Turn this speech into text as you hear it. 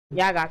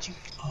Yeah, I got you.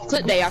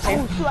 Clip that, y'all.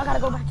 Oh, shoot, I gotta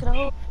go back to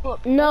the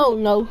hub. No,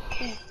 no.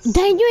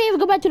 Dang, you ain't even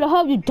go back to the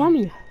hub, you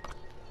dummy.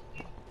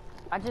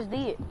 I just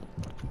did.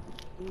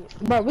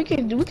 Bro, we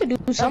could do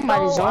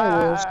somebody's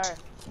own rules.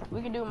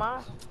 We can do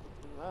mine.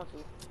 You want to?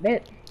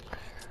 Bet.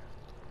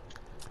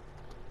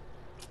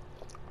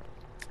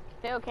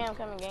 Tell Cam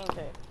come in game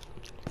tag.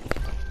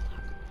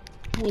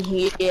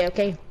 Yeah,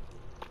 okay.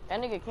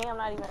 That nigga Cam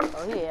not even.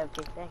 Oh, he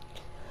AFK. Dang.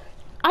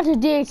 I just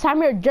did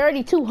Samir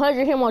dirty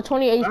 200 him on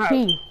 20 HP.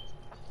 Right.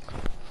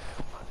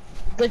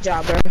 Good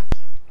job, bro.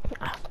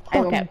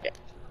 Okay.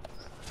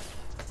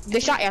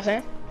 Good shot, y'all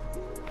saying?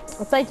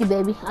 Well, thank you,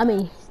 baby. I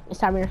mean, it's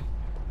Samir.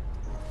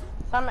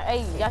 Samir,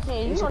 hey, y'all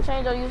seen you gonna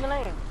change your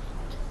username?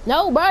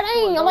 No, bro, that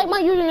ain't. I like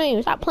my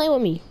username. Stop playing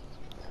with me.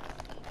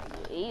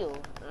 Ew.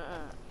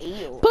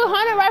 Ew. Put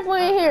 100 rifle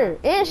in here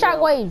and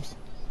shockwaves.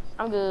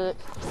 I'm good.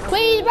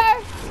 Please,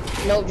 bro.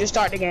 No, just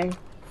start the game.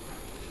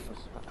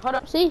 Hold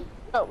up. See?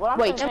 Well, I'm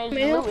Wait, gonna change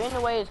the loot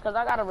anyways, cause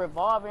I got a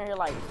revolver in here.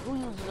 Like, who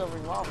uses a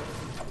revolver?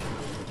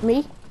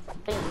 Me? I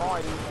think more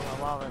uses a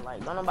revolver.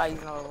 Like, don't nobody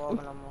use no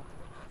revolver no more.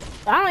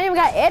 I don't even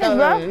got edits,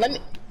 bro. Let me.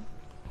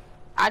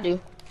 I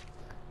do.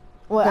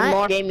 Well,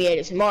 Mar gave me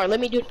edits. Mar, let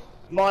me do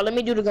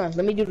the guns.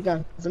 Let me do the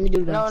guns.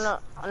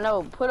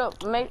 No. Put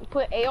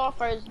AR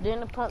first, then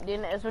the pump,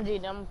 then the SMG,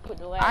 then I'm gonna put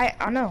the last.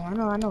 I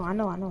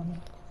know.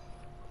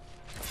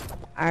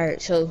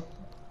 Alright, so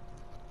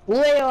who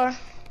they are?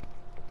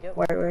 Yep.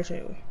 Where's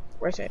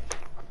it?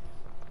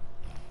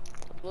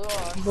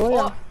 Blue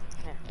R.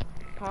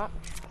 Pump.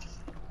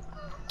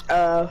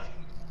 Pump.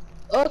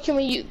 Can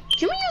we use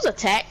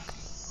attack?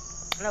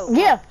 No.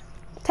 Yeah.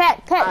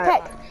 Tack.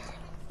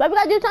 But we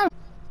gotta do something.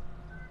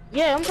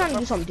 Yeah, I'm trying to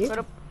do something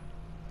different.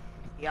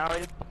 Y'all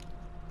already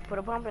put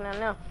a pump in there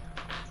now.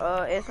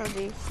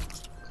 SMG.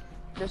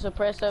 The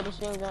suppressor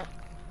machine gun.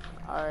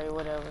 Alright,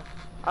 whatever.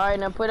 Alright,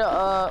 now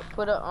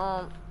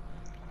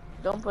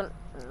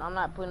I'm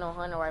not putting no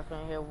hunter rifle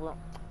in here.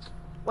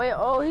 Wait,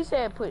 he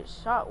said put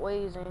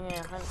shockwaves in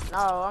here.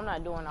 No, I'm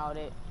not doing all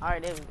that.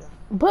 Alright, there we go.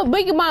 Put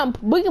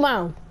Boogie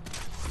Bomb.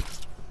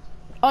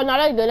 Oh, no,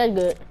 that's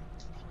good.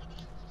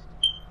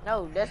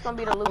 No, that's gonna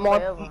be the loot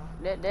forever.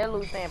 That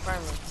loot staying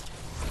permanent.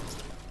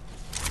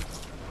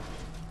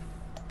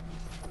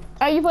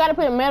 Oh, you forgot to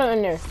put a medal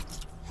in there.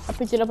 I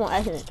picked it up on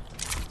accident.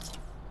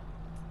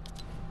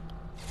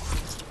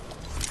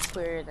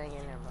 Put everything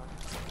in there,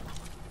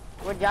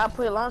 bro. Would y'all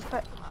put launch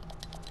pad?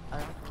 I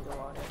don't do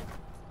all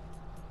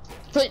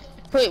that.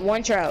 Put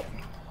one trap.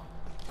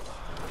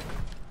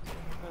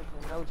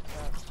 No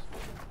traps.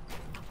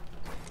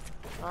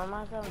 I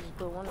might as just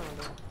put one of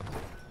them.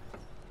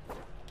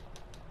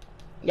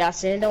 Y'all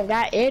saying don't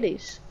got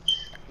eddies.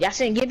 Y'all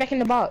saying get back in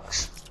the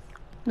box.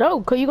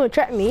 No, cause you gonna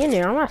trap me in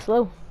there. I'm not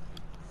slow.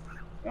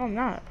 No, I'm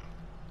not.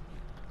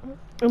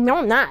 No,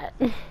 I'm not.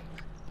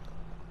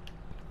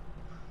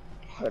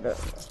 Hold up.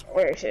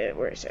 Where is it?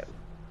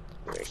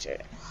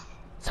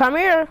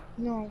 Samir.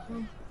 No.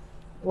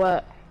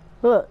 What?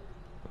 Look.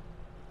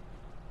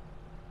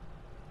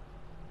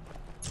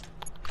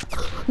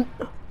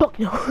 Fuck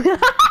no.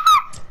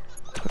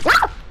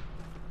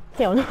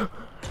 Hell no.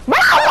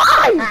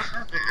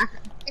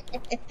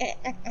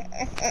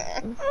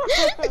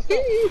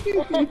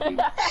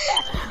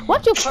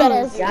 What you fat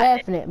ass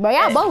laughing at, bro?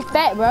 Y'all both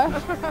fat, bro.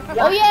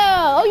 Oh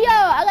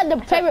yeah, I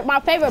got my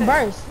favorite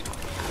burst.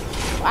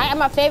 I got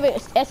my favorite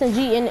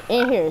SMG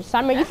in here.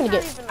 Samir, you finna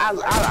get.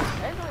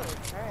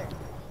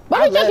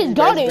 Bro, you think it's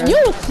golden?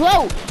 You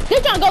slow.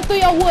 This trying to go through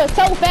your wood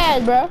so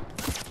fast, bro.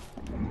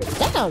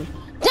 Damn.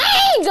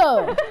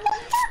 Dang!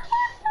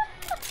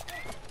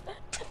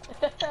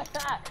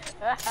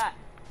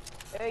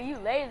 Hey, you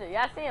laser.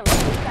 Y'all saying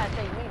laser. You gotta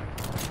take me.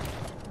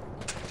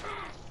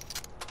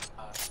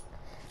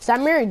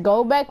 Samir,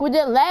 go back with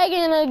that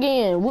lagging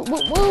again. Woo. Oh,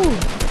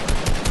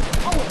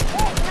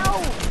 no.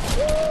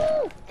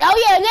 Woo. Oh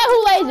yeah, now who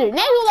laser?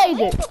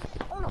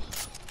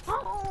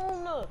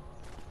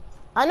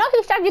 I know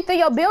he shot you through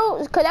your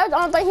build, cause that was the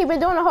only thing he been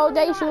doing the whole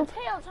day. Tail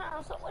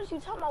time. So what you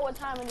talking about? What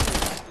time it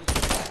is?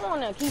 Come on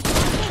now, keep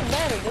getting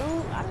better,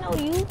 dude. I know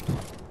you.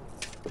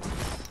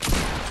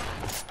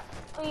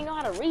 Oh, you know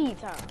how to read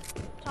time.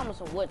 Tell me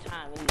some what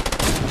time it is.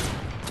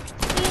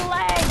 He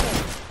lagging.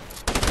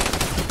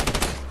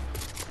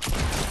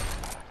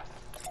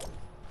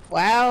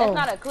 Wow. That's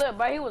not a clip,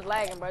 bro. He was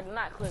lagging, bro. Do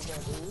not clip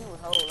that, dude. He was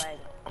whole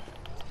lagging.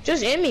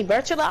 Just end me,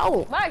 bro. Chill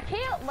out. But I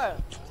killed, bro.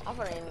 I'm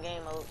finna end the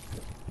game mode.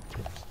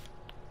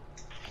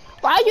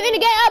 Why are you in the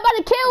game? I'm about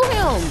to kill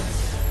him.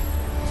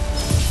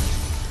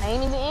 I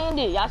ain't even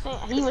ended. Y'all seen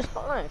he was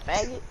fun,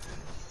 faggot.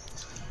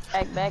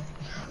 Back.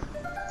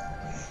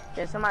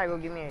 Yeah, somebody go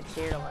give me a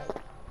chair. Like,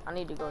 I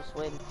need to go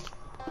sweaty.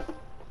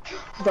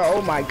 Bro,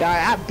 oh my god,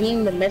 I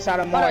beamed the mess out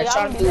of Mars.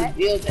 Trying to do his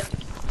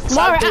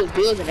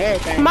builds and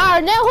everything.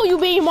 Mara, now who you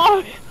being,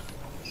 Mara?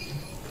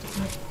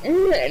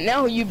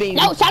 Now who you being?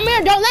 No,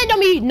 Samir, don't land on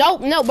me. No,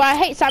 but I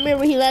hate Samir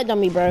when he land on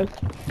me, bro.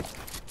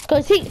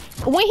 Cause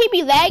when he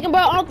be lagging, bro,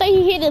 I don't think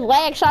he hit his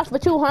lag shots for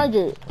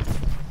 200.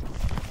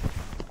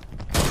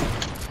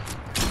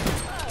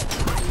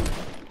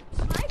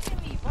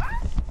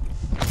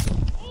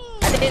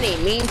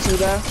 didn't mean to,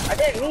 bro. I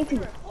didn't mean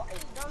to.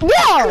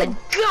 Yeah! Good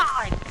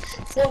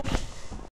God!